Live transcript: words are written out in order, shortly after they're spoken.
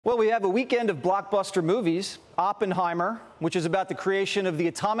Well, we have a weekend of blockbuster movies. Oppenheimer, which is about the creation of the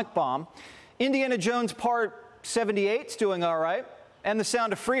atomic bomb. Indiana Jones Part 78 is doing all right. And The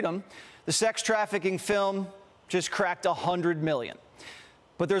Sound of Freedom, the sex trafficking film, just cracked 100 million.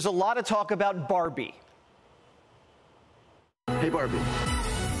 But there's a lot of talk about Barbie. Hey, Barbie.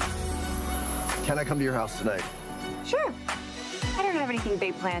 Can I come to your house tonight? Sure. I don't have anything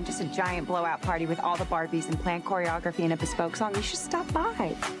big planned, just a giant blowout party with all the Barbies and planned choreography and a bespoke song. You should stop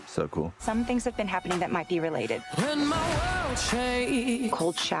by. So cool. Some things have been happening that might be related. When my world shakes.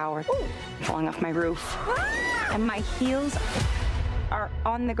 Cold shower, falling off my roof, and my heels are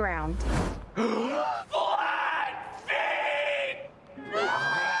on the ground.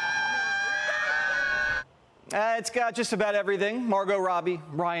 It's got just about everything: Margot, Robbie,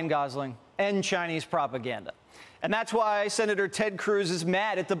 Ryan Gosling, and Chinese propaganda. And that's why Senator Ted Cruz is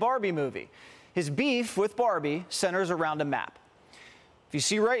mad at the Barbie movie. His beef with Barbie centers around a map. If you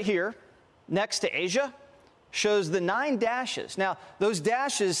see right here, next to Asia, shows the 9 dashes. Now, those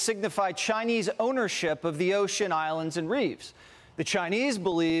dashes signify Chinese ownership of the ocean, islands, and reefs. The Chinese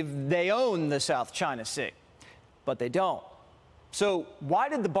believe they own the South China Sea, but they don't. So why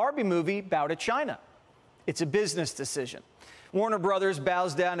did the Barbie movie bow to China? It's a business decision. Warner Brothers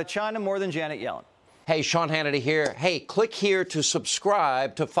bows down to China more than Janet Yellen. Hey, Sean Hannity here. Hey, click here to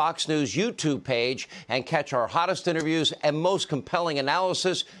subscribe to Fox News YouTube page and catch our hottest interviews and most compelling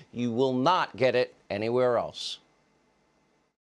analysis. You will not get it anywhere else.